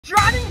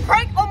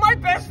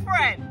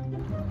friend.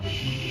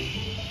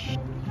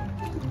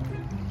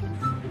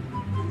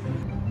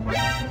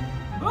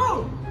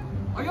 Boo!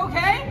 Are you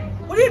okay?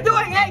 What are you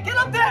doing? Hey, get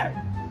up there!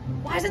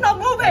 Why is it not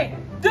moving?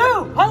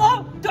 Dude,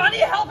 hello? Do I need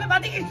to help him? I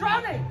think he's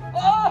drowning.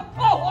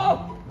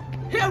 Oh!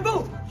 Here,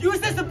 Boo, use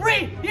this to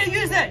breathe. Here,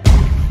 use it.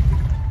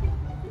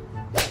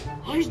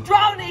 Oh, he's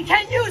drowning. He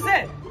can't use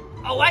it.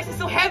 Oh, why is it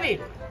so heavy?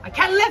 I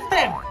can't lift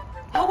him.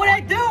 Oh, what do I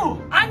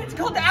do? I need to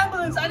call the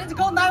ambulance. I need to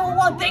call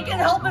 911. They can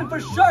help him for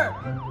sure.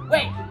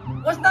 Wait,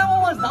 what's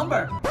 911's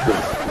number?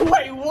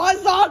 Wait,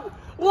 what's up?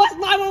 What's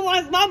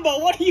 911's number?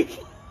 What are you...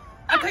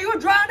 I thought you were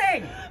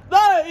drowning.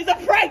 No, it's a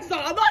prank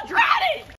song. I'm not drowning.